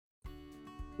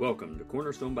Welcome to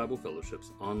Cornerstone Bible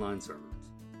Fellowship's online sermons.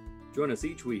 Join us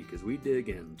each week as we dig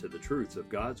into the truths of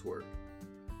God's Word.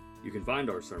 You can find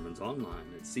our sermons online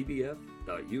at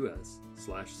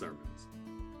cbf.us/sermons.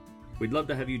 We'd love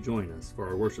to have you join us for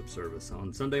our worship service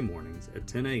on Sunday mornings at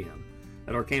 10 a.m.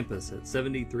 at our campus at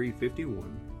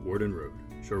 7351 Warden Road,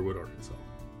 Sherwood, Arkansas.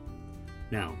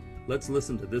 Now, let's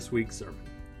listen to this week's sermon.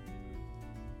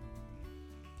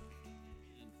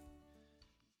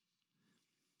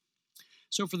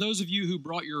 So for those of you who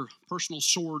brought your personal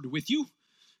sword with you,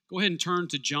 go ahead and turn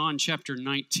to John chapter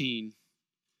 19.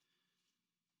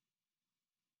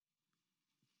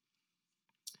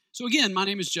 So again, my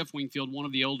name is Jeff Wingfield, one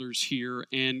of the elders here,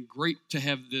 and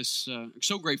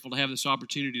so grateful to have this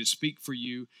opportunity to speak for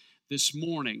you this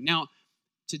morning. Now,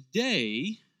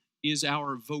 today is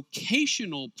our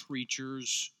vocational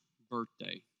preacher's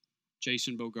birthday,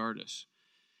 Jason Bogardus.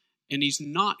 And he's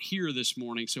not here this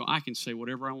morning, so I can say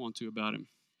whatever I want to about him.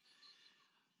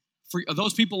 For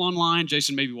those people online,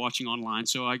 Jason may be watching online,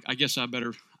 so I guess I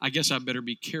better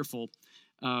be careful.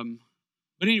 But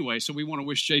anyway, so we want to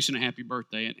wish Jason a happy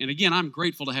birthday. And again, I'm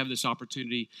grateful to have this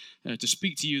opportunity to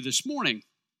speak to you this morning.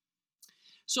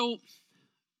 So,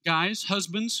 guys,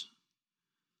 husbands,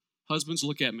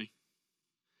 look at me.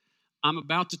 I'm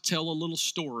about to tell a little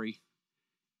story.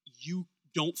 You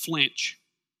don't flinch.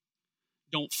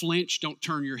 Don't flinch, don't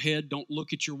turn your head, don't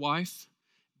look at your wife,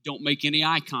 don't make any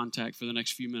eye contact for the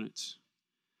next few minutes.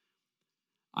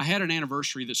 I had an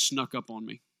anniversary that snuck up on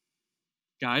me.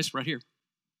 Guys, right here.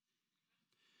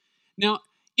 Now,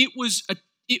 it was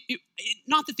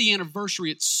not that the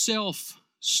anniversary itself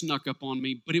snuck up on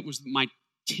me, but it was my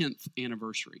 10th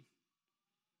anniversary.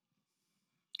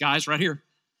 Guys, right here.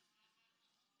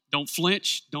 Don't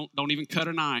flinch, don't even cut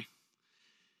an eye.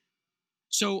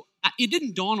 So it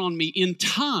didn't dawn on me in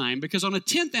time, because on a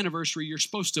 10th anniversary, you're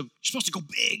supposed to go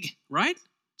big, right?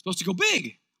 Supposed to go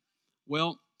big.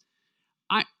 Well,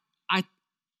 my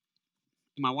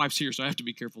wife's here, so I have to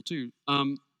be careful too.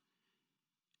 I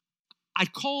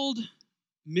called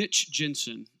Mitch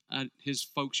Jensen. His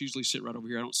folks usually sit right over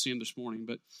here. I don't see him this morning,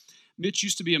 but Mitch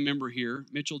used to be a member here,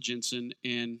 Mitchell Jensen,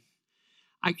 and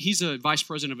he's a vice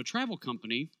president of a travel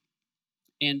company,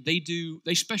 and they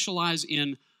specialize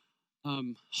in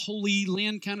Holy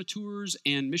Land kind of tours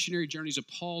and missionary journeys of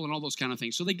Paul and all those kind of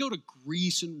things. So they go to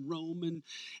Greece and Rome and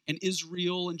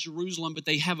Israel and Jerusalem, but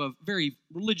they have a very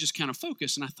religious kind of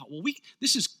focus. And I thought, well,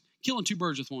 this is killing two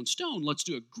birds with one stone. Let's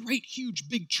do a great, huge,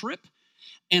 big trip,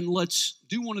 and let's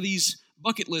do one of these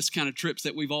bucket list kind of trips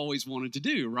that we've always wanted to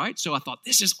do, right? So I thought,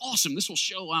 this is awesome. This will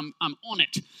show I'm on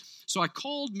it. So I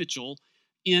called Mitchell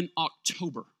in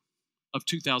October of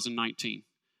 2019.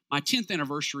 My 10th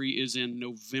anniversary is in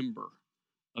November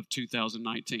of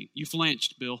 2019. You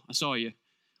flinched, Bill. I saw you.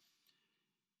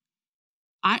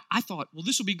 I thought, well,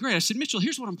 this will be great. I said, Mitchell,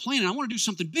 here's what I'm planning. I want to do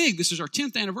something big. This is our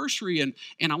 10th anniversary, and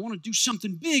I want to do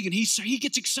something big. And he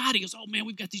gets excited. He goes, oh, man,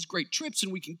 we've got these great trips,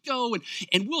 and we can go,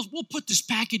 and we'll put this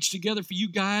package together for you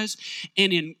guys.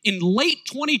 And in late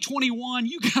 2021,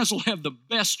 you guys will have the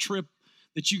best trip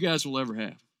that you guys will ever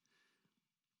have.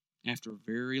 After a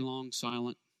very long,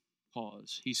 silent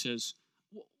pause, he says,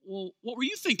 well, what were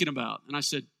you thinking about? And I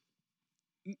said,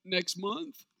 next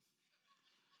month.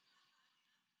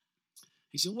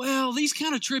 He said, well, these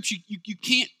kind of trips, you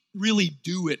can't really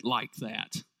do it like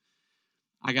that.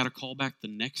 I got a call back the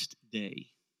next day.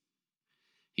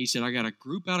 He said, I got a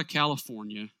group out of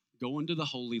California going to the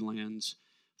Holy Lands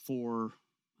for,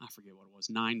 I forget what it was,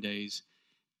 9 days.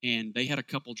 And they had a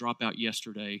couple drop out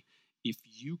yesterday. If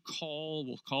you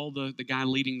we'll call the guy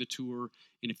leading the tour,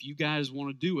 and if you guys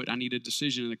want to do it, I need a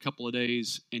decision in a couple of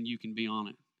days, and you can be on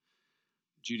it.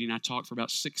 Judy and I talked for about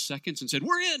 6 seconds and said,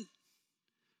 we're in.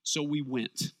 So we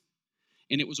went,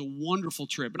 and it was a wonderful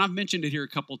trip, and I've mentioned it here a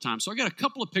couple of times. So I got a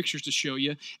couple of pictures to show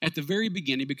you at the very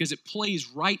beginning, because it plays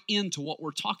right into what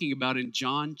we're talking about in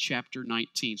John chapter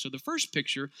 19. So the first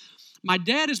picture, my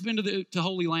dad has been to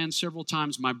Holy Land several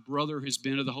times. My brother has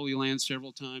been to the Holy Land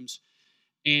several times.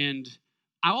 And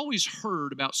I always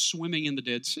heard about swimming in the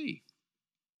Dead Sea,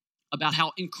 about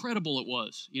how incredible it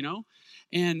was,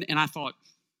 And I thought,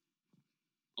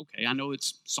 okay, I know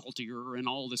it's saltier and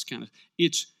all this kind of,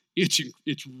 it's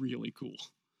really cool.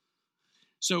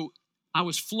 So I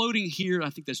was floating here. I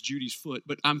think that's Judy's foot,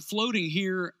 but I'm floating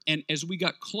here, and as we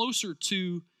got closer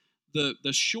to the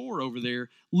shore over there,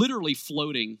 literally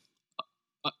floating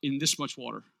in this much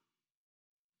water.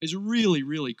 Is really,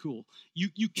 really cool.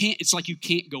 It's like you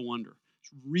can't go under.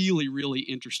 It's really, really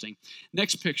interesting.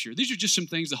 Next picture. These are just some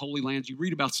things, the Holy Lands. You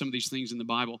read about some of these things in the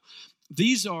Bible.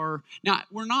 These are, now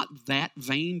we're not that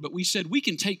vain, but we said we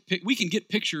can get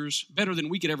pictures better than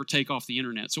we could ever take off the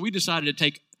internet. So we decided to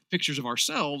take pictures of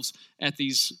ourselves at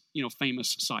these,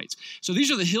 famous sites. So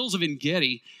these are the hills of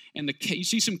En-Gedi, and you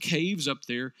see some caves up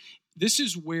there. This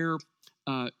is where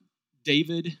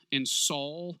David and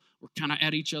Saul were kind of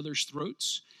at each other's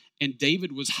throats. And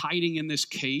David was hiding in this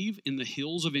cave in the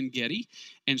hills of En-Gedi.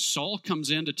 And Saul comes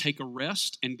in to take a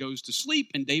rest and goes to sleep.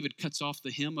 And David cuts off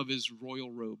the hem of his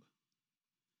royal robe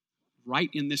right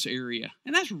in this area.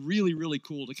 And that's really, really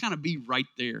cool to kind of be right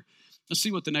there. Let's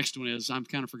see what the next one is. I've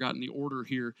kind of forgotten the order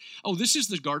here. Oh, this is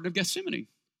the Garden of Gethsemane.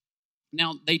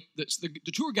 Now, the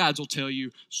tour guides will tell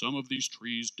you some of these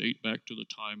trees date back to the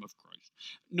time of Christ.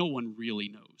 No one really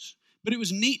knows. But it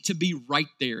was neat to be right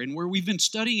there. And where we've been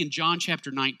studying in John chapter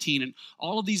 19 and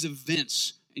all of these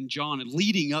events in John and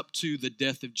leading up to the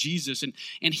death of Jesus.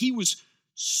 And he was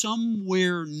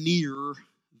somewhere near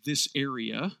this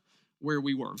area where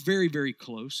we were. Very, very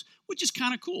close, which is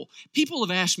kind of cool. People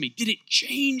have asked me, did it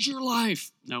change your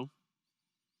life? No.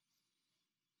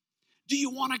 Do you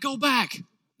want to go back?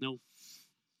 No.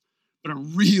 But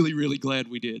I'm really, really glad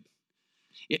we did.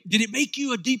 Did it make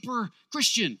you a deeper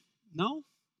Christian? No.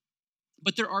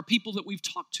 But there are people that we've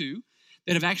talked to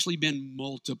that have actually been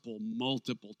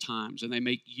multiple times, and they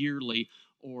make yearly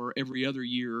or every other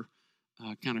year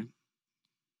kind of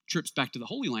trips back to the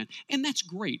Holy Land. And that's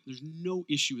great. There's no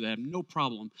issue with that, no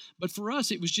problem. But for us,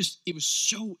 it was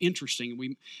so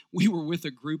interesting. We were with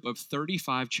a group of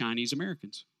 35 Chinese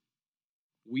Americans.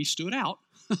 We stood out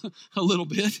a little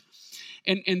bit.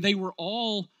 And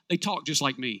they talked just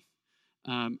like me.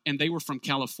 And they were from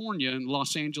California and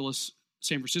Los Angeles,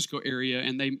 San Francisco area,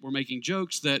 and they were making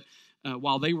jokes that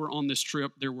while they were on this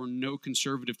trip, there were no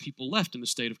conservative people left in the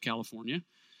state of California.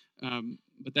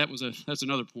 But that's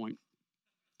another point.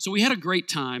 So we had a great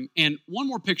time. And one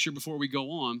more picture before we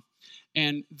go on.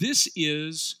 And this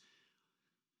is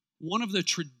one of the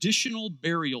traditional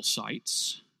burial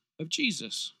sites of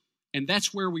Jesus. And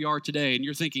that's where we are today. And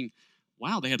you're thinking,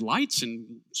 wow, they had lights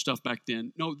and stuff back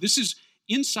then. No, this is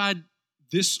inside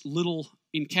this little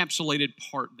encapsulated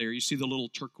part there. You see the little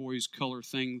turquoise color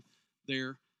thing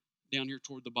there down here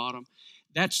toward the bottom.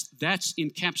 That's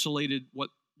encapsulated what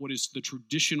is the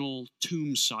traditional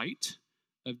tomb site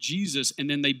of Jesus, and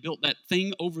then they built that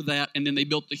thing over that, and then they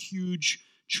built the huge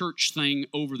church thing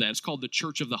over that. It's called the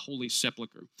Church of the Holy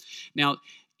Sepulchre. Now,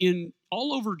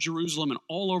 all over Jerusalem and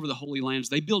all over the Holy Lands,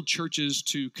 they build churches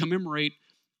to commemorate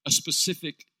a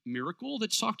specific miracle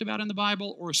that's talked about in the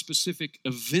Bible or a specific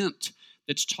event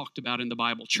that's talked about in the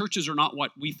Bible. Churches are not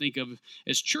what we think of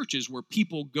as churches where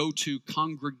people go to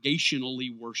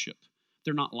congregationally worship.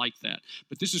 They're not like that.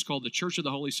 But this is called the Church of the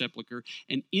Holy Sepulchre,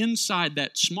 and inside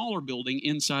that smaller building,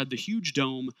 inside the huge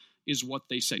dome, is what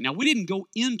they say. Now, we didn't go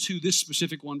into this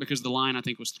specific one because the line, I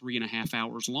think, was 3.5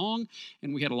 hours long,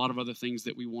 and we had a lot of other things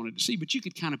that we wanted to see, but you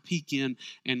could kind of peek in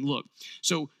and look.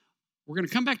 So we're going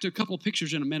to come back to a couple of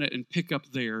pictures in a minute and pick up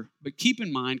there, but keep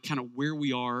in mind kind of where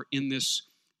we are in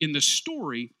the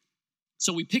story.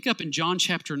 So we pick up in John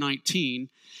chapter 19,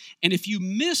 and if you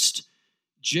missed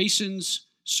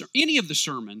any of the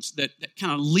sermons that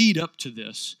kind of lead up to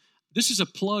this is a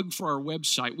plug for our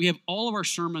website. We have all of our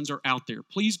sermons are out there.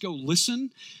 Please go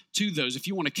listen to those. If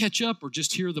you want to catch up or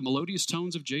just hear the melodious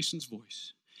tones of Jason's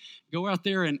voice, go out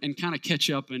there and kind of catch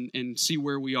up and see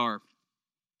where we are.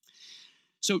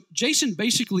 So Jason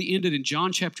basically ended in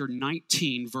John chapter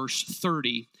 19, verse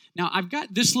 30. Now, I've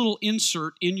got this little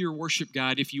insert in your worship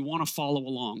guide if you want to follow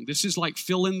along. This is like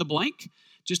fill in the blank,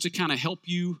 just to kind of help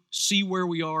you see where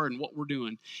we are and what we're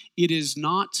doing. It is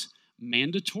not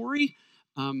mandatory,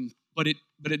 but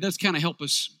it does kind of help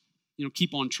us,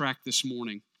 keep on track this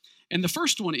morning. And the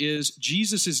first one is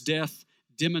Jesus' death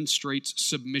demonstrates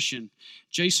submission.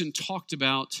 Jason talked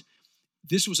about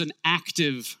this was an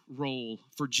active role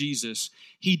for Jesus.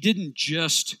 He didn't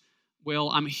just,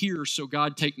 I'm here, so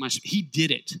God take my spirit. He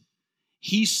did it.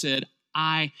 He said,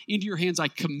 into your hands I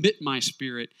commit my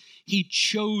spirit. He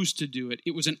chose to do it.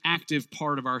 It was an active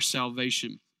part of our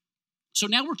salvation. So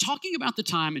now we're talking about the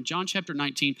time in John chapter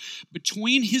 19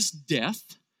 between his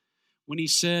death, when he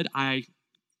said,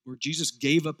 where Jesus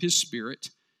gave up his spirit,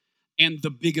 and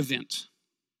the big event.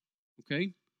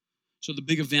 Okay? So the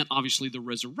big event, obviously the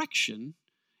resurrection,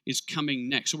 is coming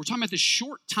next. So we're talking about this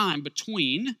short time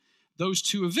between those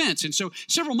two events. And so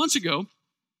several months ago,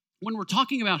 when we're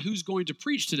talking about who's going to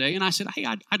preach today, and I said, hey,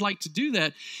 I'd like to do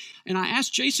that. And I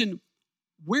asked Jason,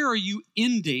 where are you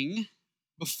ending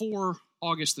before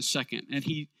August the 2nd? And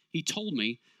he told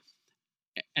me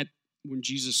when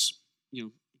Jesus,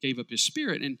 gave up his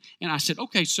spirit. And I said,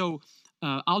 okay, so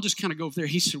I'll just kind of go over there.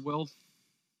 He said, well,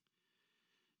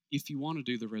 if you want to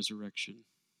do the resurrection,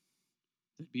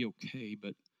 that'd be okay,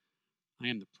 but I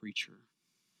am the preacher.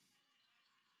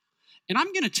 And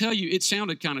I'm going to tell you, it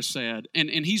sounded kind of sad. And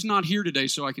he's not here today,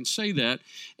 so I can say that.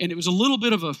 And it was a little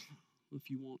bit of a, if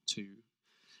you want to.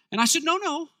 And I said,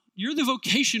 no, you're the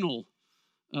vocational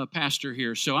pastor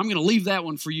here, so I'm going to leave that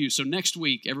one for you. So next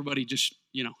week, everybody just,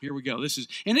 here we go.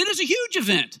 And it is a huge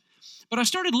event. But I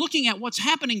started looking at what's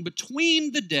happening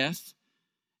between the death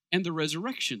and the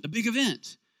resurrection, the big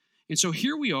event. And so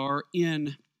here we are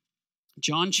in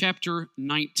John chapter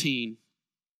 19.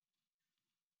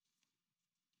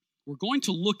 We're going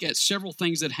to look at several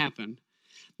things that happen.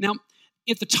 Now,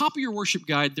 at the top of your worship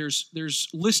guide, there's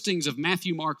listings of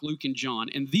Matthew, Mark, Luke, and John.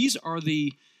 And these are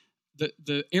the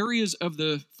areas of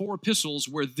the 4 epistles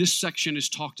where this section is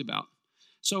talked about.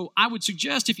 So I would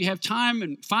suggest, if you have time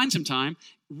and find some time,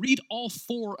 read all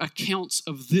 4 accounts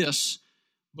of this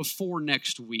before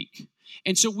next week.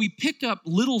 And so we pick up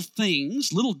little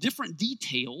things, little different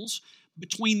details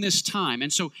between this time.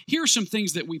 And so here are some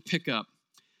things that we pick up.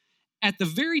 At the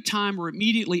very time or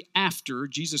immediately after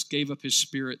Jesus gave up his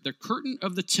spirit, the curtain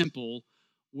of the temple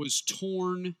was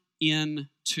torn in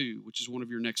two, which is one of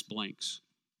your next blanks.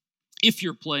 If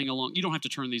you're playing along, you don't have to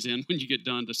turn these in when you get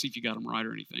done to see if you got them right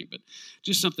or anything, but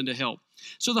just something to help.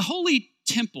 So the Holy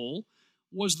Temple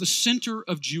was the center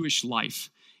of Jewish life.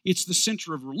 It's the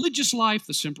center of religious life,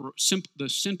 the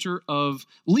center of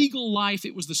legal life.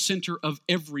 It was the center of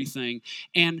everything.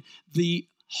 And the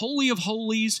Holy of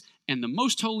Holies and the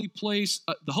most holy place,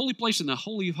 the holy place and the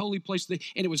holy of holy place, and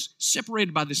it was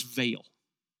separated by this veil.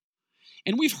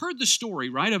 And we've heard the story,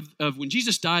 right, of when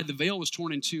Jesus died, the veil was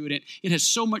torn in two, and it has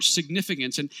so much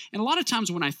significance. And a lot of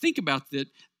times when I think about that,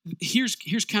 here's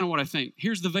kind of what I think.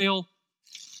 Here's the veil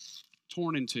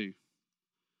torn in two.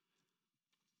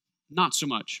 Not so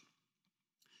much.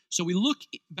 So we look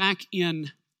back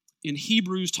in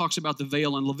Hebrews, talks about the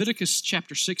veil, and Leviticus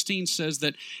chapter 16 says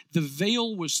that the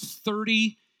veil was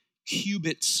 30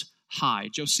 cubits high.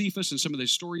 Josephus and some of the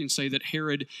historians say that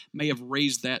Herod may have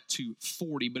raised that to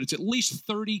 40, but it's at least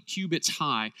 30 cubits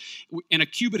high. And a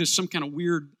cubit is some kind of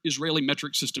weird Israeli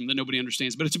metric system that nobody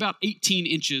understands, but it's about 18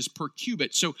 inches per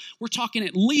cubit. So we're talking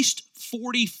at least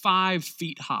 45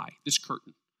 feet high, this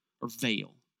curtain or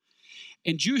veil.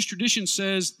 And Jewish tradition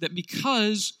says that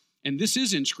because, and this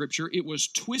is in Scripture, it was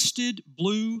twisted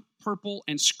blue, purple,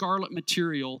 and scarlet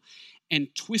material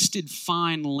and twisted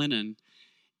fine linen,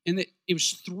 and that it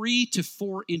was 3 to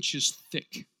 4 inches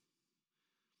thick.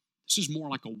 This is more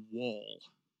like a wall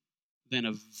than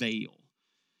a veil.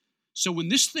 So when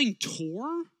this thing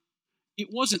tore, it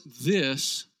wasn't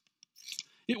this.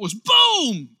 It was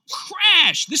boom,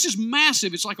 crash. This is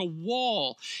massive. It's like a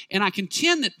wall. And I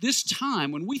contend that this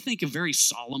time, when we think of very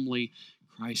solemnly,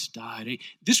 Christ died,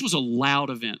 this was a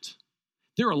loud event.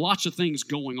 There are lots of things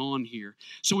going on here.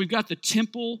 So we've got the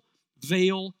temple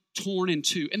veil torn in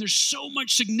two. And there's so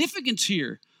much significance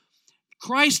here.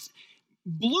 Christ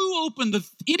blew open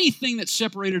anything that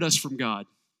separated us from God.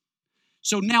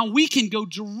 So now we can go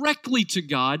directly to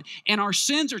God and our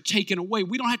sins are taken away.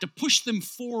 We don't have to push them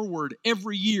forward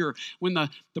every year when the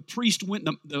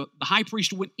high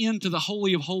priest went into the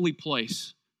Holy of Holy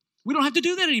place. We don't have to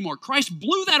do that anymore. Christ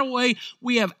blew that away.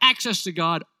 We have access to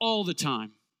God all the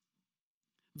time.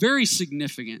 Very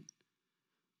significant.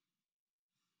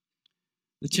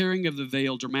 The tearing of the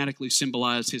veil dramatically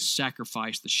symbolized his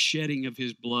sacrifice. The shedding of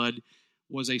his blood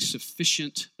was a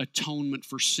sufficient atonement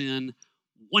for sin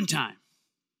one time.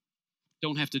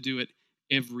 Don't have to do it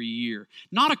every year.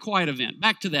 Not a quiet event.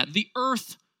 Back to that. The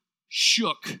earth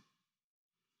shook.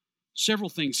 Several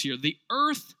things here. The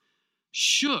earth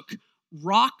shook.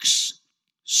 Rocks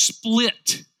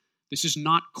split. This is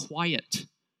not quiet.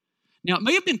 Now, it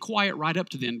may have been quiet right up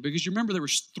to then, because you remember there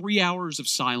was 3 hours of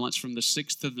silence from the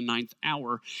 6th to the 9th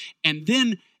hour, and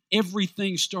then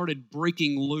everything started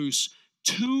breaking loose.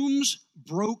 Tombs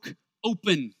broke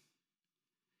open.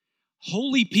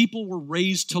 Holy people were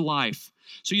raised to life.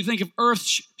 So you think of earth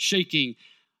shaking,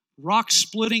 rocks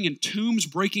splitting, and tombs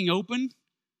breaking open.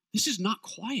 This is not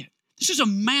quiet. This is a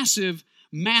massive,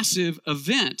 massive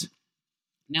event.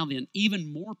 Now then,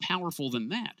 even more powerful than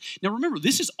that. Now remember,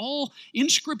 this is all in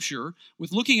Scripture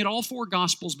with looking at all 4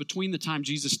 Gospels between the time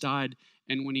Jesus died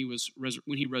and when he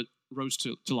rose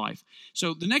to life.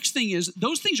 So the next thing is,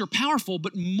 those things are powerful,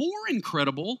 but more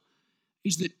incredible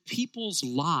is that people's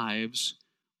lives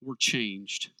were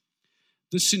changed.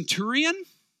 The centurion,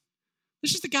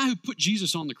 this is the guy who put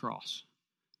Jesus on the cross.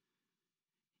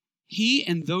 He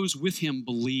and those with him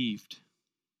believed.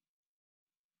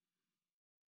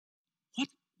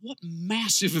 What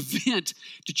massive event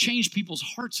to change people's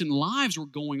hearts and lives were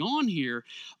going on here.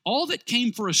 All that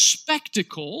came for a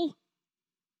spectacle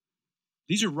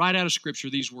These are right out of Scripture,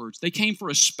 these words. They came for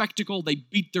a spectacle. They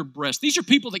beat their breast. These are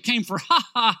people that came for, ha,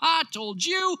 ha, ha, told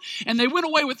you. And they went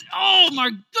away with, oh,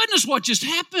 my goodness, what just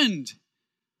happened?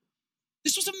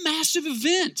 This was a massive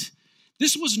event.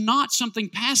 This was not something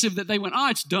passive that they went, oh,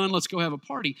 it's done, let's go have a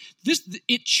party.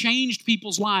 It changed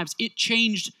people's lives. It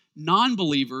changed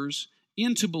non-believers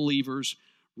into believers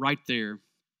right there.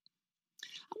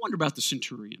 I wonder about the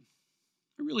centurion.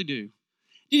 I really do.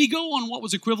 Did he go on what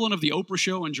was equivalent of the Oprah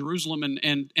show in Jerusalem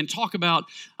and talk about,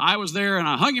 I was there and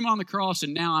I hung him on the cross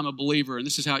and now I'm a believer and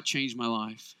this is how it changed my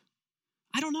life?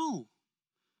 I don't know.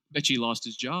 Bet you he lost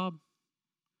his job.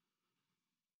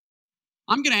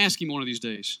 I'm going to ask him one of these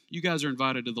days. You guys are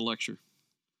invited to the lecture.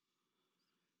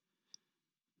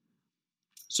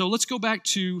 So let's go back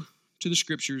to the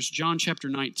Scriptures. John chapter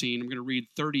 19. I'm going to read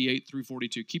 38 through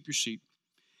 42. Keep your seat.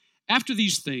 After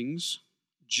these things,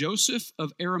 Joseph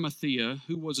of Arimathea,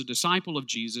 who was a disciple of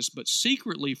Jesus, but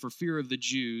secretly for fear of the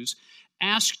Jews,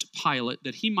 asked Pilate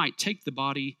that he might take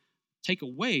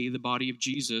away the body of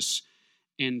Jesus,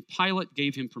 and Pilate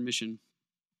gave him permission.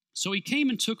 So he came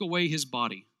and took away his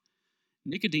body.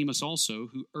 Nicodemus also,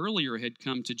 who earlier had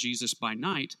come to Jesus by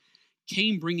night,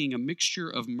 came bringing a mixture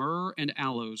of myrrh and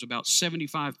aloes, about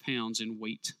 75 pounds in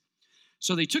weight.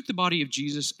 So they took the body of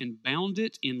Jesus and bound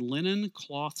it in linen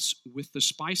cloths with the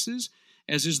spices,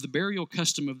 as is the burial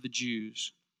custom of the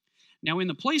Jews. Now in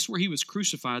the place where he was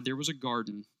crucified there was a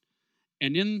garden,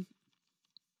 and in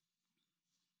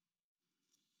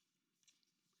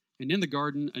the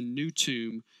garden a new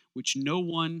tomb, which no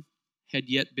one had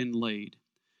yet been laid.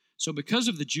 So because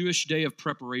of the Jewish day of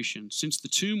preparation, since the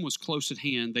tomb was close at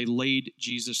hand, they laid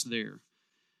Jesus there.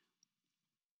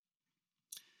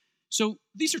 So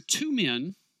these are two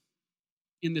men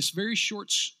in this very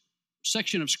short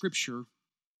section of Scripture,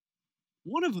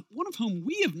 one of whom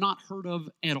we have not heard of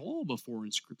at all before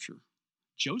in Scripture,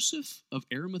 Joseph of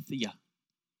Arimathea.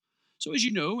 So as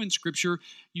you know, in Scripture,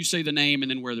 you say the name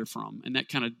and then where they're from, and that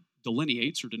kind of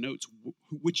delineates or denotes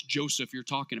which Joseph you're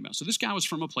talking about. So this guy was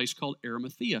from a place called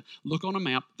Arimathea. Look on a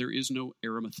map, there is no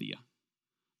Arimathea.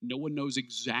 No one knows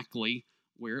exactly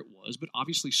where it was, but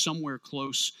obviously somewhere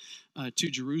close to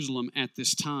Jerusalem at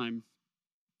this time.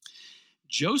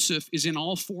 Joseph is in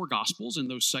all four Gospels in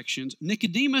those sections.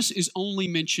 Nicodemus is only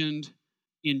mentioned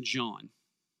in John.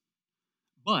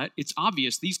 But it's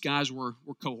obvious these guys were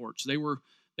cohorts. They were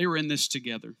in this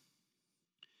together.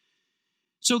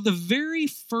 So the very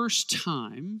first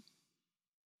time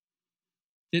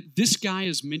that this guy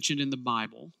is mentioned in the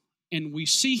Bible, and we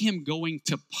see him going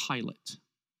to Pilate,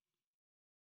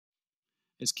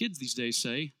 as kids these days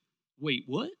say, wait,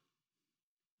 what?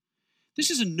 This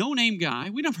is a no-name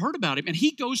guy. We never heard about him. And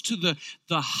he goes to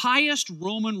the highest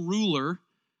Roman ruler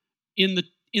in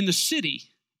the city,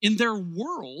 in their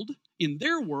world,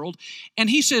 and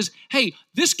he says, hey,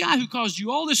 this guy who caused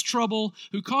you all this trouble,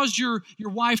 who caused your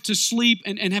wife to sleep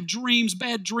and have dreams,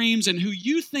 bad dreams, and who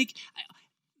you think,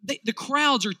 the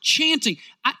crowds are chanting,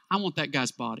 I want that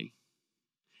guy's body.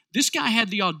 This guy had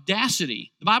the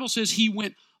audacity. The Bible says he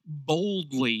went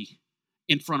boldly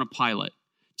in front of Pilate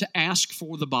to ask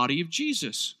for the body of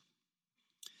Jesus.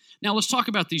 Now let's talk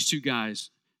about these two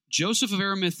guys. Joseph of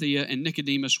Arimathea and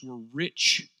Nicodemus were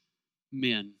rich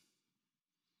men.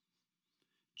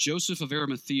 Joseph of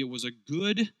Arimathea was a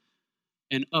good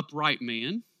and upright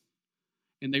man,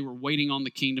 and they were waiting on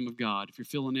the kingdom of God. If you're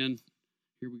filling in,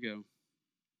 here we go.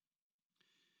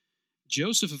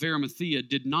 Joseph of Arimathea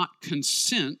did not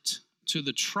consent to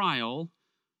the trial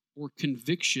or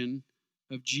conviction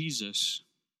of Jesus.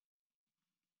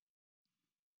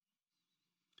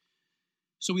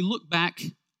 So we look back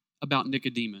about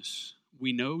Nicodemus.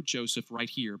 We know Joseph right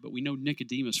here, but we know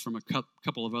Nicodemus from a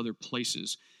couple of other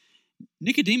places.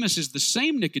 Nicodemus is the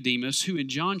same Nicodemus who in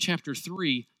John chapter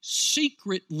 3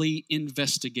 secretly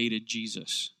investigated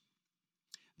Jesus.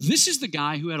 This is the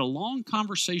guy who had a long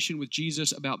conversation with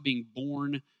Jesus about being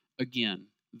born again,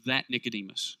 that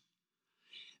Nicodemus.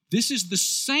 This is the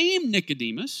same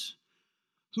Nicodemus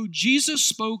who Jesus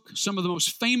spoke some of the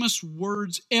most famous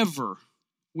words ever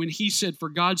when he said, for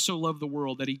God so loved the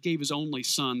world that he gave his only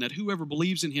son, that whoever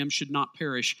believes in him should not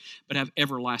perish but have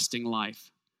everlasting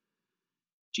life.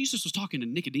 Jesus was talking to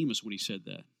Nicodemus when he said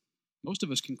that. Most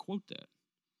of us can quote that.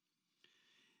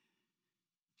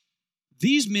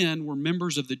 These men were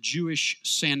members of the Jewish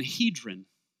Sanhedrin,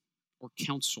 or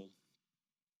council.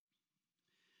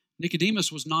 Nicodemus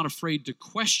was not afraid to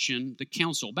question the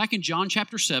council. Back in John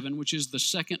chapter 7, which is the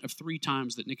second of 3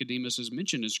 times that Nicodemus is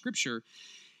mentioned in Scripture,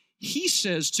 he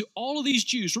says to all of these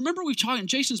Jews, remember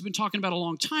Jason's been talking about a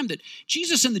long time that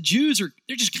Jesus and the Jews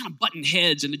they're just kind of butting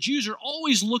heads, and the Jews are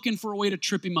always looking for a way to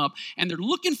trip him up, and they're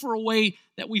looking for a way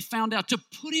that we found out to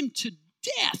put him to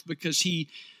death because he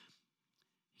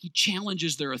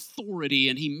challenges their authority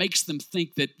and he makes them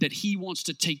think that he wants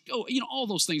to take, all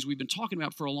those things we've been talking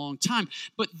about for a long time.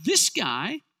 But this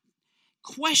guy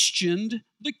questioned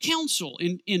the council.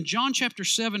 In John chapter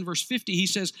 7, verse 50, he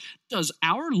says, does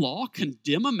our law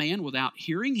condemn a man without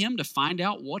hearing him to find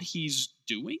out what he's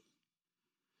doing?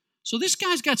 So this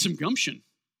guy's got some gumption,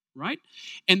 right?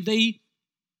 And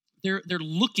they're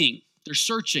looking, they're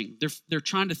searching, they're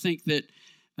trying to think that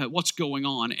what's going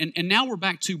on. And now we're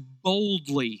back to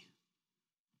boldly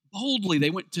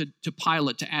they went to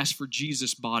Pilate to ask for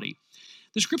Jesus' body.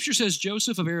 The scripture says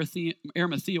Joseph of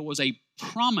Arimathea was a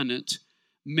prominent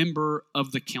member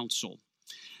of the council.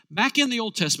 Back in the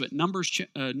Old Testament, Numbers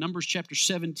chapter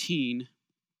 17,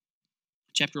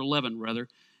 chapter 11 rather,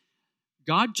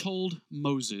 God told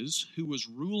Moses, who was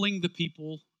ruling the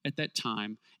people at that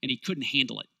time, and he couldn't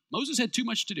handle it. Moses had too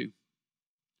much to do.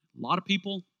 A lot of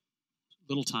people,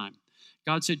 little time.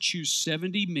 God said, choose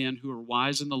 70 men who are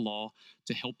wise in the law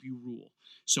to help you rule.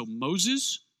 So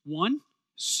Moses,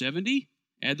 70,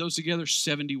 add those together,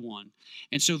 71.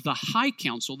 And so the high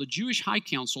council, the Jewish high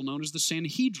council, known as the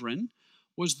Sanhedrin,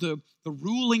 was the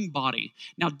ruling body.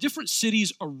 Now, different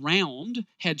cities around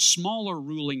had smaller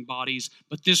ruling bodies,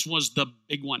 but this was the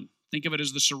big one. Think of it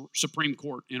as the Supreme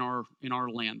Court in our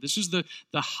land. This is the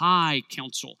high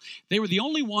council. They were the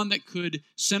only one that could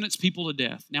sentence people to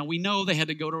death. Now, we know they had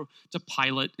to go to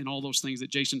Pilate and all those things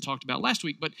that Jason talked about last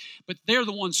week, but they're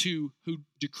the ones who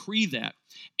decree that.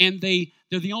 And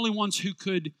they're the only ones who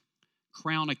could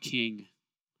crown a king.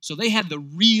 So they had the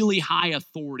really high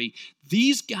authority.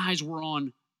 These guys were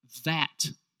on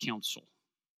that council.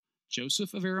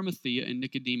 Joseph of Arimathea and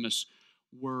Nicodemus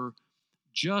were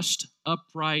just,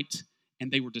 upright,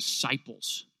 and they were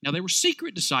disciples. Now, they were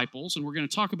secret disciples, and we're going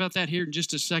to talk about that here in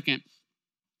just a second.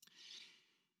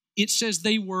 It says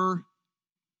they were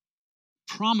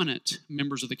prominent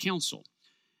members of the council.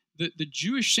 The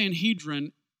Jewish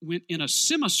Sanhedrin went in a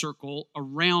semicircle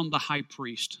around the high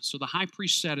priest. So the high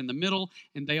priest sat in the middle,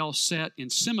 and they all sat in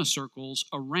semicircles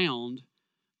around,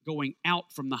 going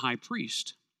out from the high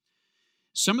priest.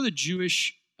 Some of the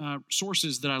Jewish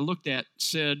sources that I looked at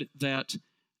said that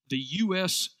the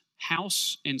U.S.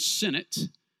 House and Senate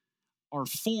are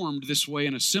formed this way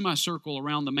in a semicircle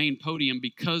around the main podium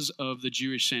because of the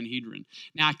Jewish Sanhedrin.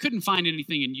 Now, I couldn't find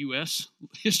anything in U.S.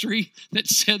 history that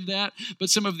said that, but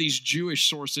some of these Jewish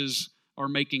sources are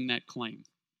making that claim.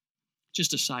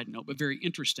 Just a side note, but very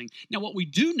interesting. Now, what we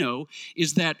do know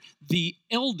is that the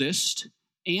eldest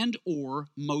and or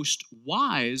most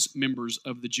wise members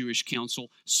of the Jewish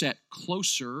council sat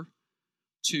closer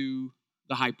to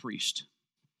the high priest.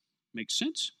 Makes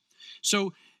sense?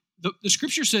 So the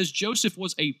scripture says Joseph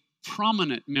was a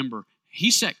prominent member.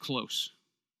 He sat close.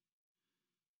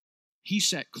 He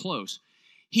sat close.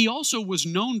 He also was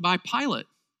known by Pilate.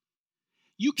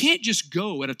 You can't just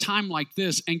go at a time like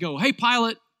this and go, hey,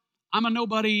 Pilate, I'm a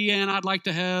nobody and I'd like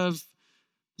to have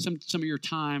some of your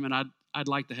time, and I'd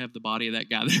like to have the body of that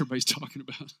guy that everybody's talking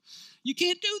about. You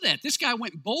can't do that. This guy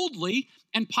went boldly,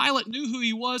 and Pilate knew who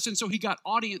he was, and so he got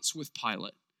audience with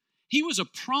Pilate. He was a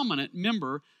prominent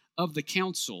member of the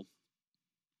council.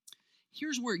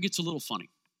 Here's where it gets a little funny.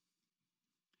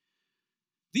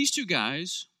 These two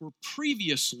guys were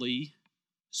previously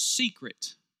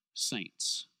secret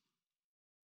saints.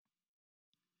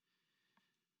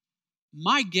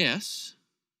 My guess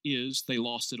is they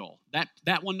lost it all.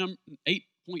 That one, number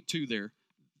 8.2 there,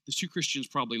 the two Christians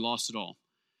probably lost it all.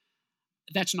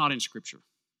 That's not in Scripture.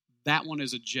 That one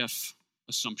is a Jeff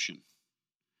assumption.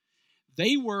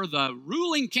 They were the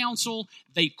ruling council.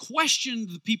 They questioned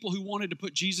the people who wanted to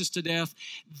put Jesus to death.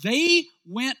 They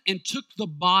went and took the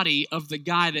body of the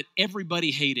guy that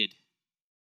everybody hated.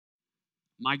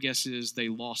 My guess is they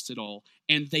lost it all.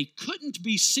 And they couldn't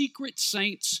be secret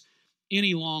saints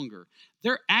any longer.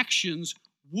 Their actions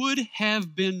would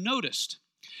have been noticed.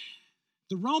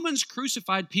 The Romans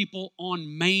crucified people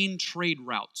on main trade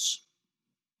routes.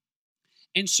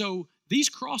 And so these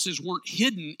crosses weren't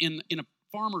hidden in a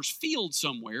farmer's field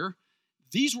somewhere.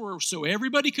 These were so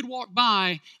everybody could walk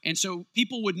by, and so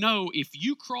people would know if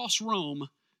you cross Rome,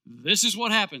 this is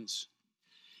what happens.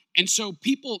 And so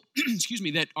people,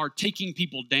 that are taking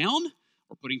people down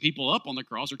or putting people up on the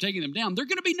cross or taking them down, they're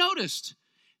going to be noticed.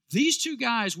 These two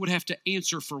guys would have to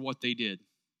answer for what they did.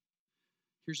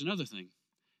 Here's another thing.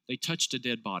 They touched a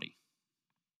dead body.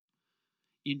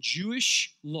 In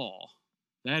Jewish law,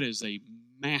 that is a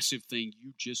massive thing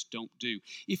you just don't do.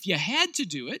 If you had to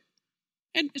do it,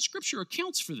 And Scripture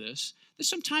accounts for this, that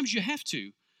sometimes you have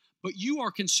to, but you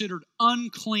are considered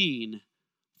unclean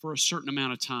for a certain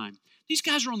amount of time. These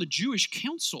guys are on the Jewish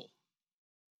council.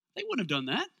 They wouldn't have done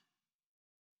that.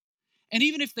 And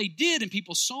even if they did and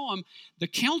people saw them, the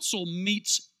council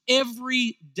meets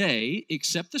every day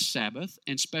except the Sabbath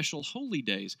and special holy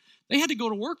days. They had to go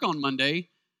to work on Monday,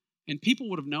 and people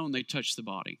would have known they touched the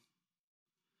body.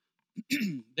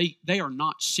 They are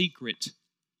not secret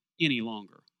any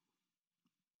longer.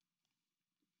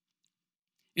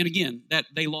 And again, that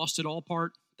they lost it all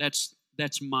part, that's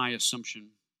my assumption.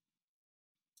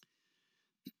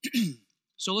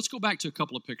 So let's go back to a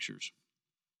couple of pictures.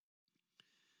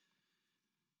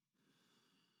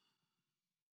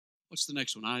 What's the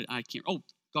next one? I can't. Oh,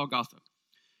 Golgotha.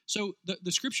 So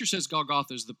the scripture says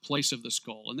Golgotha is the place of the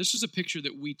skull. And this is a picture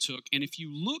that we took. And if you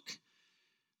look,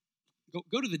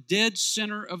 go to the dead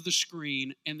center of the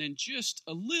screen, and then just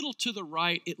a little to the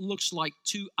right, it looks like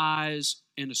two eyes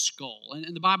and a skull.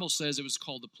 And the Bible says it was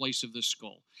called the place of the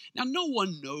skull. Now, no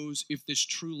one knows if this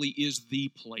truly is the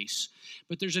place,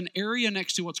 but there's an area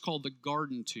next to what's called the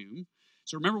Garden Tomb.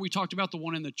 So remember, we talked about the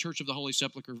one in the Church of the Holy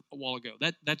Sepulchre a while ago.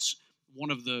 That's one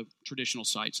of the traditional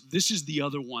sites. This is the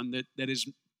other one that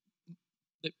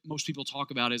most people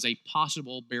talk about as a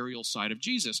possible burial site of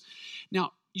Jesus.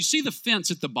 Now, you see the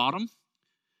fence at the bottom?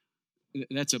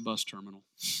 That's a bus terminal.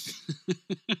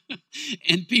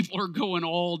 And people are going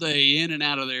all day in and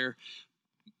out of there,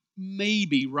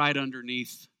 maybe right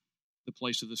underneath the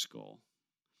place of the skull.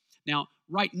 Now,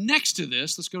 right next to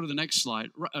this, let's go to the next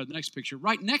slide, the next picture.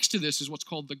 Right next to this is what's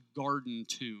called the Garden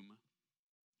Tomb.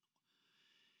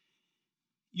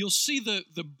 You'll see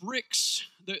the bricks.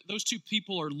 Those two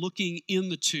people are looking in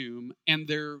the tomb, and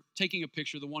they're taking a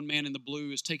picture. The one man in the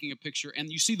blue is taking a picture, and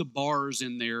you see the bars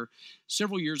in there.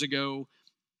 Several years ago,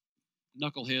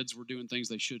 knuckleheads were doing things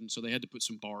they shouldn't, so they had to put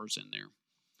some bars in there.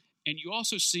 And you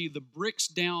also see the bricks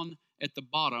down at the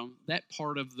bottom. That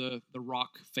part of the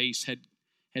rock face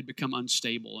had become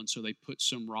unstable, and so they put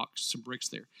some bricks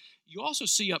there. You also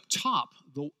see up top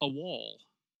a wall,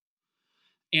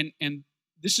 and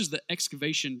this is the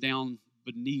excavation down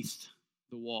beneath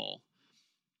the wall.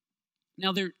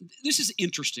 Now, this is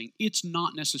interesting. It's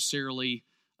not necessarily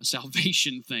a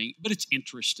salvation thing, but it's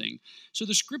interesting. So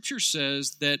the scripture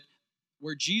says that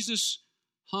where Jesus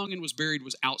hung and was buried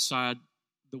was outside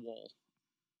the wall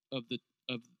of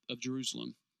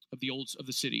Jerusalem, of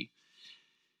the city.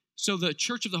 So the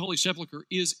Church of the Holy Sepulchre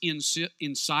is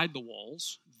inside the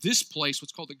walls. This place,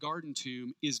 what's called the Garden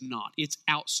Tomb, is not. It's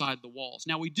outside the walls.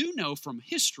 Now, we do know from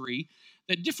history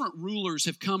that different rulers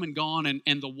have come and gone,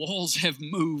 and the walls have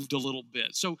moved a little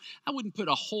bit. So I wouldn't put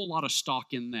a whole lot of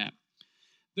stock in that.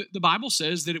 The Bible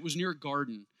says that it was near a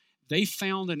garden. They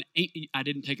found I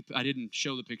didn't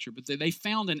show the picture, but they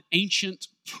found an ancient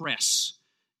press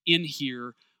in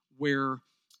here where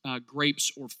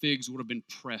grapes or figs would have been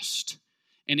pressed.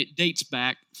 And it dates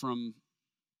back from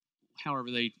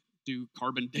however they do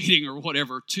carbon dating or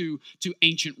whatever to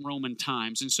ancient Roman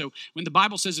times. And so when the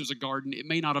Bible says it was a garden, it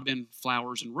may not have been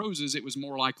flowers and roses. It was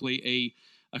more likely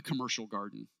a commercial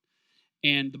garden.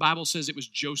 And the Bible says it was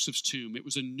Joseph's tomb. It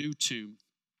was a new tomb.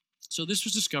 So this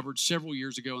was discovered several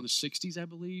years ago in the 60s, I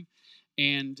believe.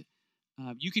 And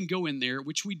you can go in there,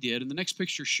 which we did. And the next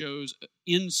picture shows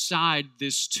inside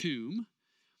this tomb.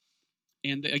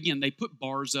 And again, they put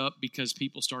bars up because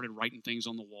people started writing things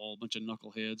on the wall, a bunch of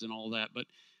knuckleheads and all that. But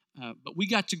we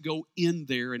got to go in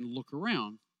there and look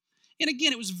around. And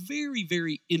again, it was very,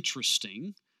 very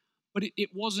interesting. But it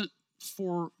wasn't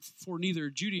for neither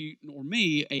Judy nor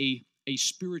me a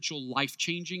spiritual,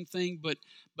 life-changing thing. But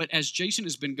as Jason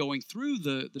has been going through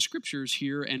the scriptures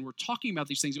here and we're talking about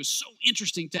these things, it was so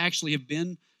interesting to actually have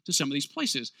been to some of these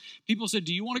places. People said,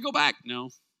 "Do you want to go back?"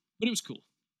 No. But it was cool.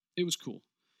 It was cool.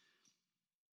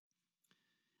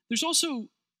 There's also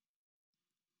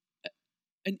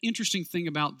an interesting thing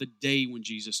about the day when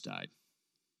Jesus died.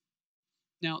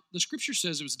 Now, the scripture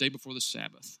says it was the day before the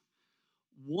Sabbath.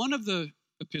 One of the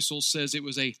epistles says it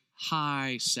was a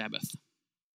high Sabbath.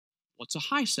 What's a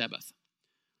high Sabbath?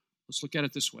 Let's look at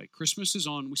it this way.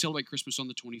 We celebrate Christmas on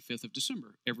the 25th of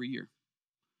December every year.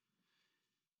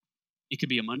 It could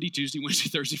be a Monday, Tuesday, Wednesday,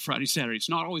 Thursday, Friday, Saturday. It's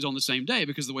not always on the same day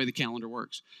because of the way the calendar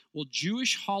works. Well,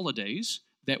 Jewish holidays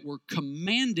that were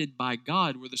commanded by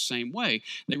God were the same way.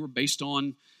 They were based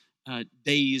on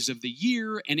days of the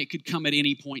year, and it could come at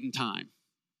any point in time.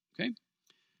 Okay?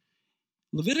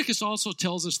 Leviticus also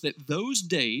tells us that those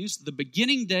days, the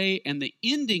beginning day and the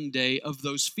ending day of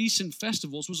those feasts and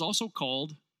festivals was also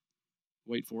called,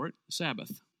 wait for it,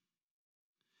 Sabbath.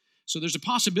 So there's a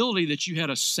possibility that you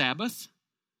had a Sabbath,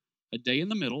 a day in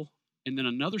the middle, and then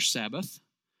another Sabbath,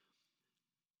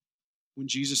 when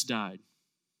Jesus died.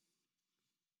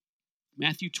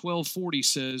 Matthew 12:40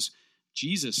 says,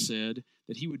 Jesus said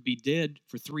that he would be dead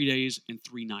for 3 days and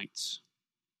 3 nights.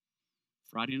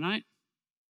 Friday night,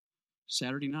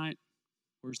 Saturday night,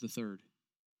 where's the third?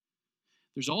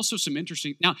 There's also some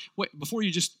interesting, now, wait, before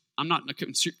you just, I'm not a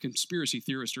conspiracy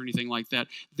theorist or anything like that.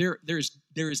 There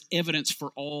is evidence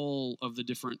for all of the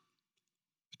different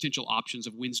potential options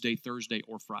of Wednesday, Thursday,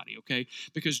 or Friday, okay?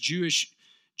 Because Jews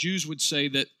would say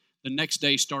that the next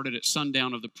day started at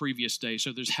sundown of the previous day.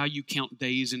 So there's how you count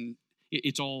days, and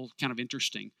it's all kind of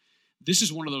interesting. This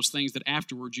is one of those things that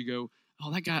afterwards you go,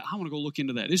 oh, that guy, I want to go look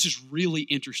into that. This is really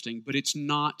interesting, but it's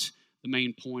not the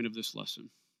main point of this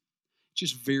lesson. It's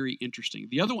just very interesting.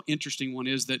 The other interesting one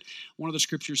is that one of the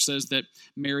scriptures says that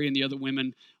Mary and the other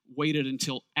women waited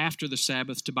until after the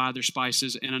Sabbath to buy their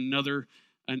spices, and another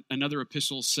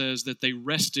epistle says that they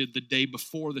rested the day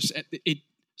before this.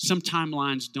 Some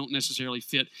timelines don't necessarily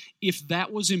fit. If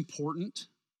that was important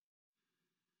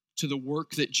to the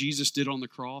work that Jesus did on the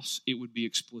cross, it would be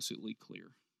explicitly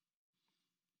clear.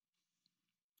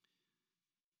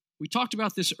 We talked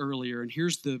about this earlier, and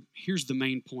here's the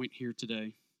main point here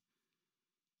today.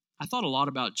 I thought a lot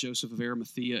about Joseph of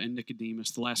Arimathea and Nicodemus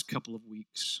the last couple of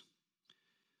weeks.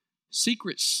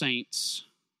 Secret saints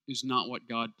is not what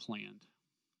God planned.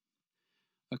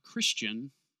 A Christian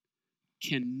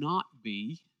cannot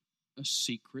be a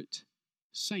secret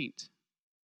saint.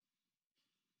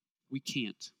 We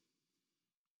can't.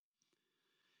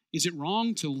 Is it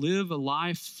wrong to live a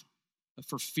life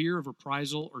for fear of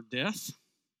reprisal or death?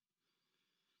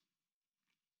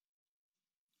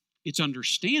 It's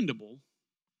understandable,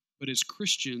 but as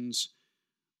Christians,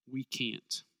 we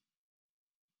can't.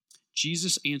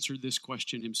 Jesus answered this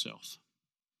question himself.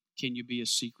 Can you be a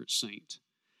secret saint?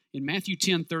 In Matthew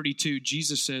 10:32,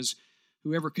 Jesus says,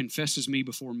 whoever confesses me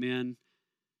before men,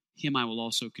 him I will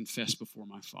also confess before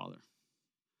my Father,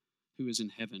 who is in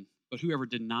heaven. But whoever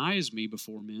denies me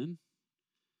before men,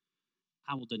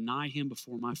 I will deny him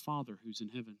before my Father who's in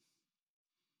heaven.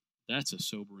 That's a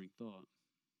sobering thought.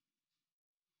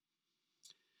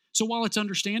 So while it's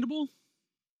understandable,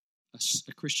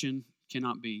 a Christian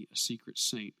cannot be a secret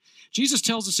saint. Jesus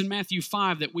tells us in Matthew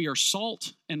 5 that we are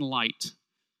salt and light.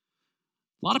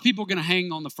 A lot of people are going to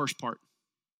hang on the first part,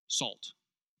 salt.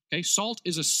 Okay, salt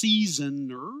is a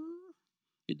seasoner.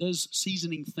 It does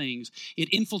seasoning things.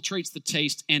 It infiltrates the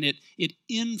taste, and it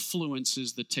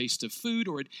influences the taste of food,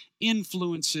 or it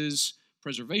influences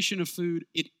preservation of food.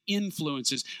 It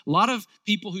influences. A lot of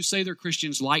people who say they're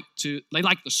Christians like the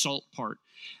salt part.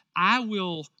 I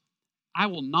will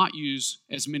not use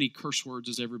as many curse words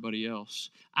as everybody else.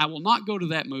 I will not go to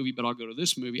that movie, but I'll go to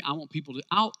this movie.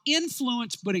 I'll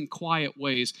influence, but in quiet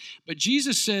ways. But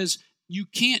Jesus says you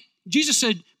can't. Jesus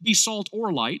said, be salt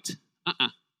or light.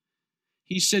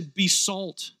 He said, be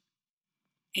salt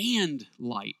and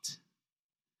light.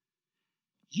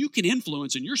 You can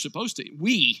influence, and you're supposed to.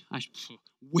 We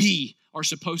are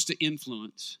supposed to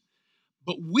influence.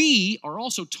 But we are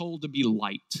also told to be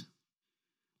light.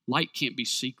 Light can't be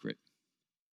secret.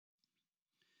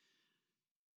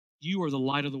 You are the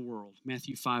light of the world,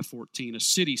 Matthew 5:14. A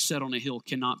city set on a hill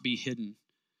cannot be hidden,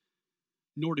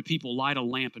 nor do people light a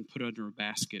lamp and put it under a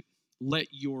basket. Let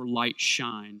your light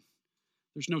shine.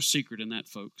 There's no secret in that,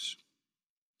 folks.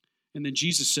 And then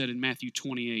Jesus said in Matthew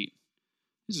 28,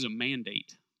 this is a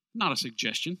mandate, not a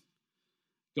suggestion.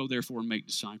 Go therefore and make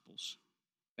disciples,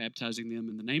 baptizing them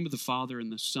in the name of the Father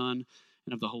and the Son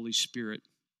and of the Holy Spirit.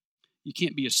 You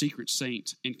can't be a secret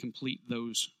saint and complete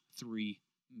those 3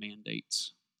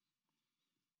 mandates.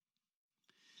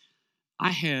 I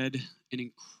had an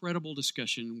incredible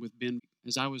discussion with Ben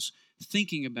as I was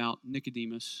thinking about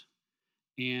Nicodemus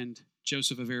and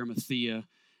Joseph of Arimathea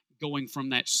going from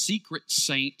that secret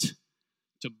saint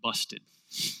to busted.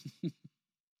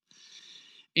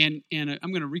 and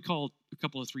I'm going to recall a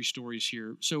couple of 3 stories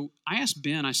here. So I asked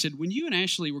Ben, I said, when you and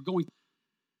Ashley were going,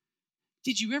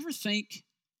 did you ever think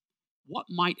what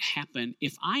might happen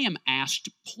if I am asked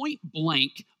point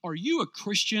blank, are you a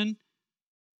Christian?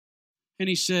 And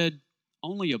he said,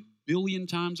 only 1 billion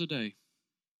times a day.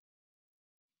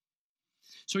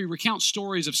 So he recounts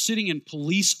stories of sitting in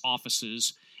police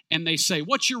offices and they say,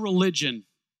 what's your religion?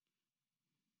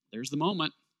 There's the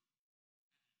moment.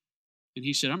 And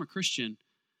he said, I'm a Christian.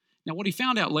 Now, what he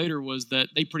found out later was that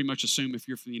they pretty much assume if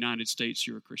you're from the United States,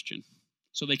 you're a Christian.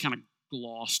 So they kind of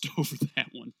glossed over that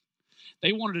one.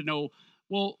 They wanted to know,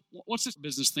 well, what's this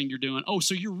business thing you're doing? Oh,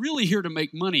 so you're really here to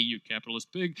make money, you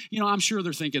capitalist pig. I'm sure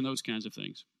they're thinking those kinds of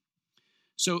things.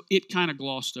 So it kind of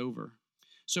glossed over.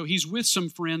 So he's with some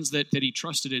friends that he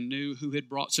trusted and knew who had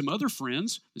brought some other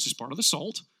friends. This is part of the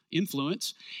salt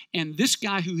influence. And this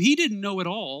guy who he didn't know at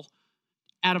all,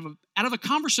 out of a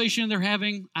conversation they're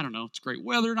having, I don't know, it's great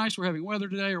weather, nice, we're having weather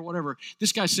today or whatever.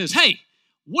 This guy says, hey,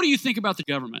 what do you think about the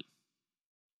government?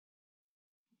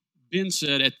 Ben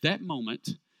said, at that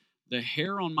moment, the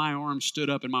hair on my arm stood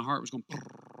up and my heart was going,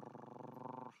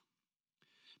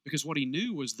 because what he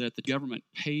knew was that the government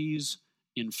pays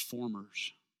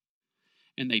informers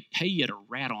and they pay you to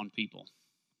rat on people.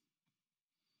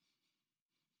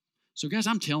 So guys,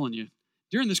 I'm telling you,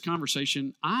 during this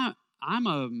conversation, I'm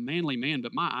a manly man,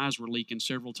 but my eyes were leaking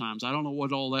several times. I don't know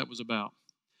what all that was about.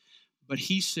 But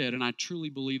he said, and I truly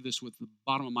believe this with the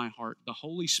bottom of my heart, the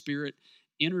Holy Spirit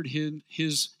entered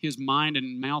his mind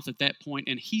and mouth at that point,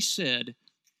 and he said,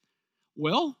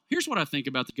 well, here's what I think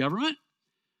about the government.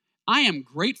 I am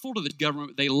grateful to the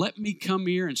government. They let me come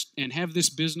here and have this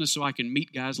business so I can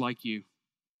meet guys like you.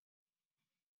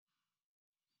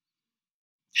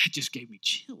 That just gave me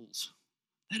chills.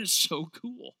 That is so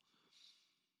cool.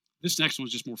 This next one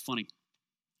was just more funny.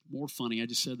 More funny. I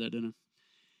just said that, didn't I?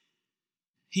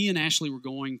 He and Ashley were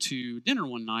going to dinner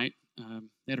one night.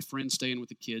 They had a friend staying with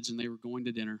the kids, and they were going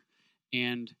to dinner.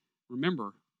 And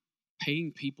remember,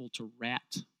 paying people to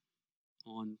rat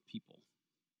on people.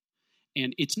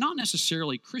 And it's not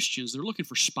necessarily Christians. They're looking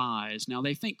for spies. Now,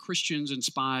 they think Christians and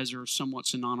spies are somewhat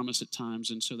synonymous at times.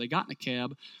 And so they got in a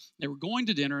cab. They were going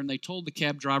to dinner, and they told the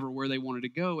cab driver where they wanted to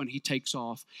go, and he takes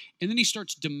off. And then he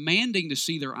starts demanding to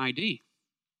see their ID.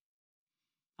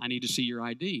 I need to see your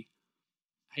ID.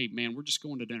 Hey, man, we're just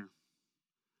going to dinner.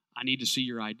 I need to see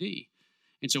your ID.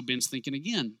 And so Ben's thinking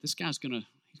again, this guy's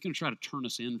he's gonna try to turn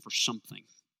us in for something.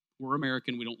 We're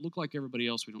American. We don't look like everybody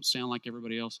else. We don't sound like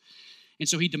everybody else. And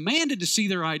so he demanded to see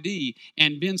their ID,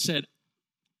 and Ben said,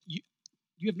 you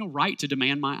have no right to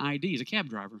demand my ID as a cab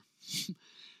driver.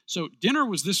 So dinner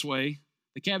was this way.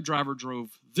 The cab driver drove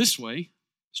this way,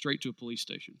 straight to a police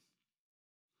station.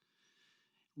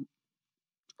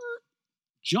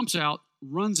 Jumps out,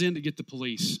 runs in to get the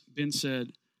police. Ben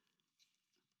said,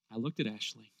 I looked at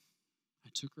Ashley. I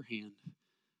took her hand,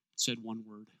 said one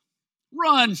word,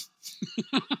 run.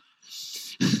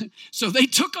 So they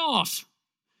took off.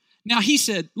 Now, he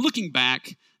said, looking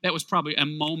back, that was probably a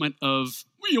moment of,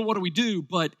 what do we do?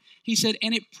 But he said,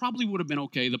 and it probably would have been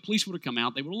okay. The police would have come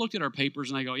out. They would have looked at our papers,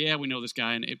 and they go, yeah, we know this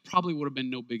guy, and it probably would have been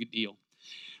no big a deal.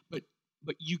 But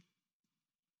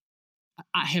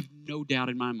I have no doubt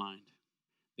in my mind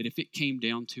that if it came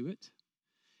down to it,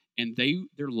 and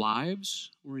their lives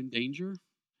were in danger,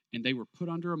 and they were put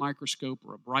under a microscope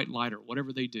or a bright light or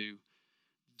whatever they do,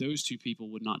 those two people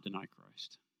would not deny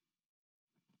Christ.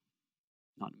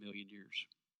 Not in a million years.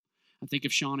 I think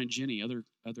of Sean and Jenny, other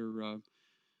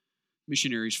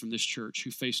missionaries from this church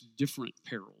who faced different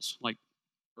perils, like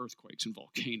earthquakes and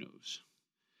volcanoes,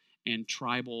 and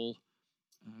tribal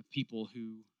people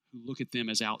who look at them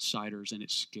as outsiders, and it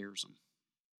scares them.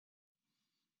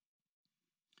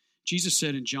 Jesus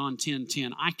said in John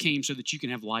 10:10, I came so that you can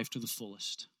have life to the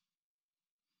fullest.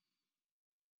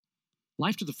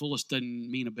 Life to the fullest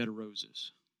doesn't mean a bed of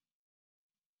roses.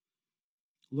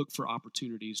 Look for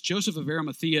opportunities. Joseph of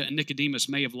Arimathea and Nicodemus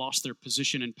may have lost their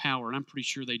position and power, and I'm pretty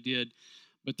sure they did,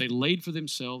 but they laid for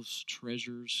themselves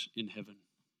treasures in heaven.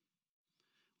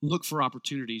 Look for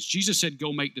opportunities. Jesus said,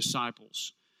 go make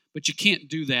disciples, but you can't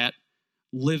do that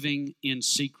living in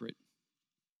secret.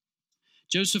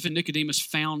 Joseph and Nicodemus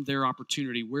found their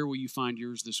opportunity. Where will you find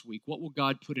yours this week? What will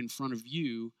God put in front of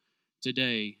you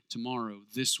today, tomorrow,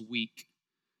 this week,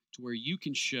 to where you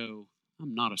can show,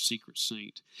 I'm not a secret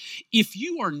saint. If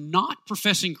you are not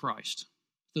professing Christ,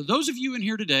 so those of you in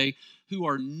here today who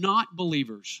are not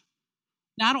believers,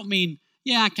 now I don't mean,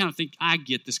 I kind of think I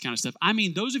get this kind of stuff. I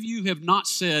mean, those of you who have not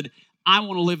said, I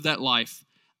want to live that life.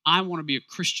 I want to be a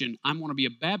Christian. I want to be a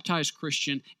baptized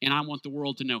Christian, and I want the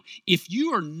world to know. If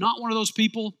you are not one of those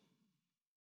people,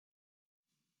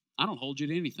 I don't hold you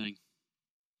to anything.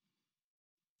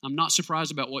 I'm not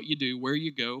surprised about what you do, where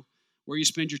you go, where you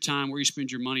spend your time, where you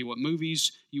spend your money, what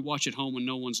movies you watch at home when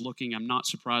no one's looking. I'm not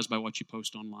surprised by what you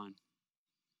post online.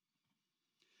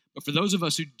 But for those of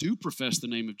us who do profess the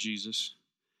name of Jesus,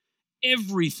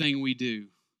 everything we do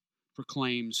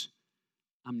proclaims,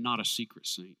 I'm not a secret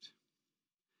saint.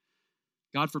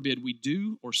 God forbid we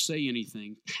do or say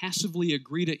anything, passively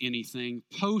agree to anything,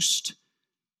 post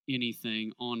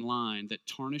anything online that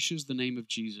tarnishes the name of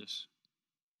Jesus.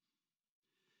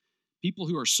 People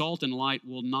who are salt and light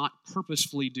will not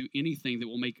purposefully do anything that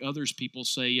will make others people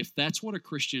say, if that's what a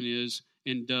Christian is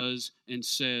and does and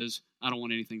says, I don't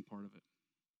want anything part of it.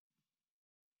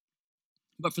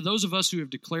 But for those of us who have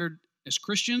declared as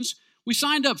Christians, we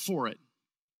signed up for it.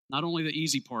 Not only the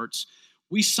easy parts,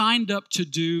 we signed up to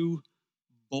do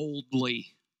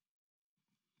boldly.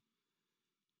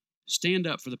 stand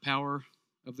up for the power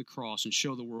of the cross and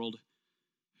show the world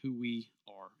who we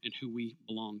are and who we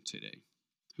belong today,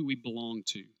 who we belong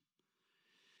to.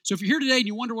 So if you're here today and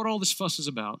you wonder what all this fuss is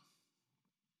about,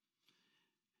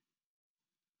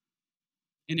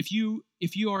 and if you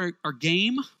are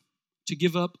game to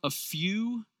give up a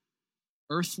few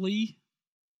earthly,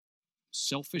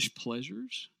 selfish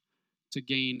pleasures to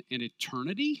gain an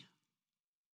eternity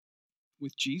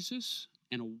with Jesus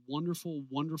and a wonderful,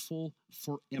 wonderful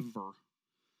forever.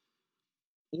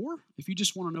 Or if you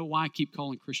just want to know why I keep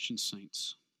calling Christians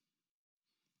saints,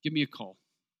 give me a call.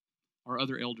 Our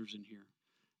other elders in here.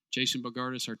 Jason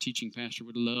Bogardus, our teaching pastor,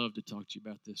 would love to talk to you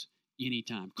about this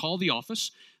anytime. Call the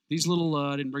office. These little,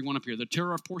 I didn't bring one up here, the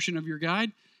tear-off portion of your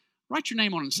guide, write your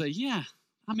name on it and say, yeah,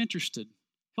 I'm interested.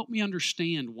 Help me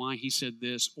understand why he said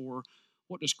this, or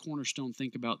what does Cornerstone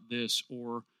think about this,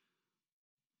 or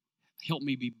help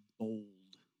me be boldly.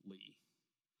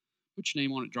 Put your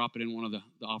name on it, drop it in one of the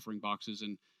offering boxes,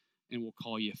 and we'll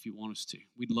call you if you want us to.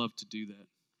 We'd love to do that.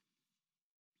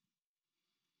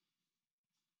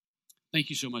 Thank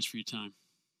you so much for your time.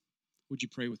 Would you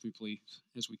pray with me, please,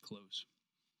 as we close?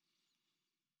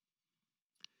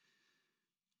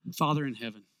 Father in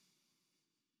heaven,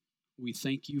 we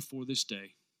thank you for this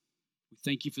day. We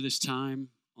thank you for this time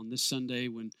on this Sunday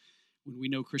when we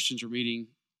know Christians are meeting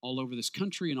all over this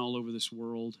country and all over this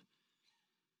world.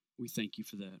 We thank you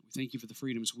for that. We thank you for the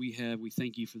freedoms we have. We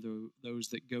thank you for those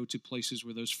that go to places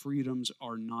where those freedoms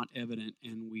are not evident,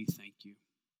 and we thank you.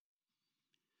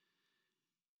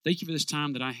 Thank you for this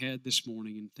time that I had this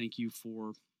morning, and thank you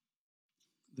for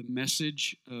the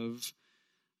message of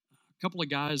a couple of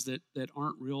guys that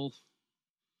aren't real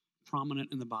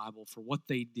prominent in the Bible for what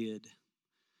they did,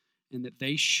 and that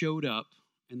they showed up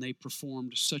and they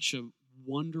performed such a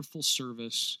wonderful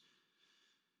service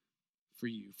for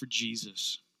you, for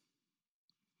Jesus.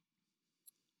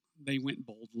 They went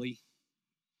boldly.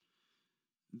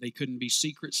 They couldn't be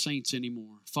secret saints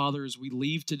anymore. Father, as we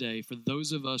leave today, for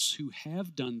those of us who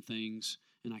have done things,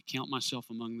 and I count myself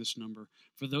among this number,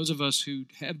 for those of us who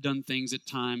have done things at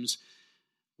times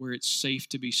where it's safe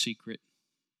to be secret,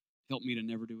 help me to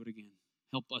never do it again.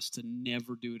 Help us to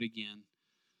never do it again.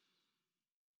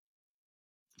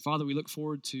 Father, we look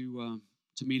forward to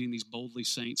meeting these boldly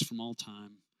saints from all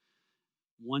time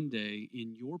one day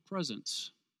in your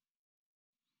presence.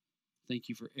 Thank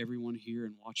you for everyone here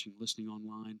and watching, listening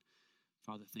online.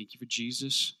 Father, thank you for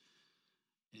Jesus.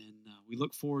 And we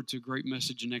look forward to a great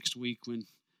message next week when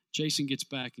Jason gets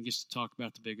back and gets to talk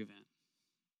about the big event.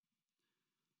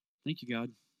 Thank you, God.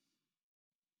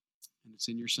 And it's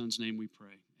in your Son's name we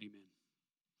pray. Amen.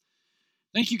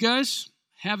 Thank you, guys.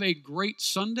 Have a great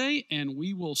Sunday, and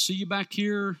we will see you back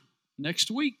here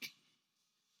next week.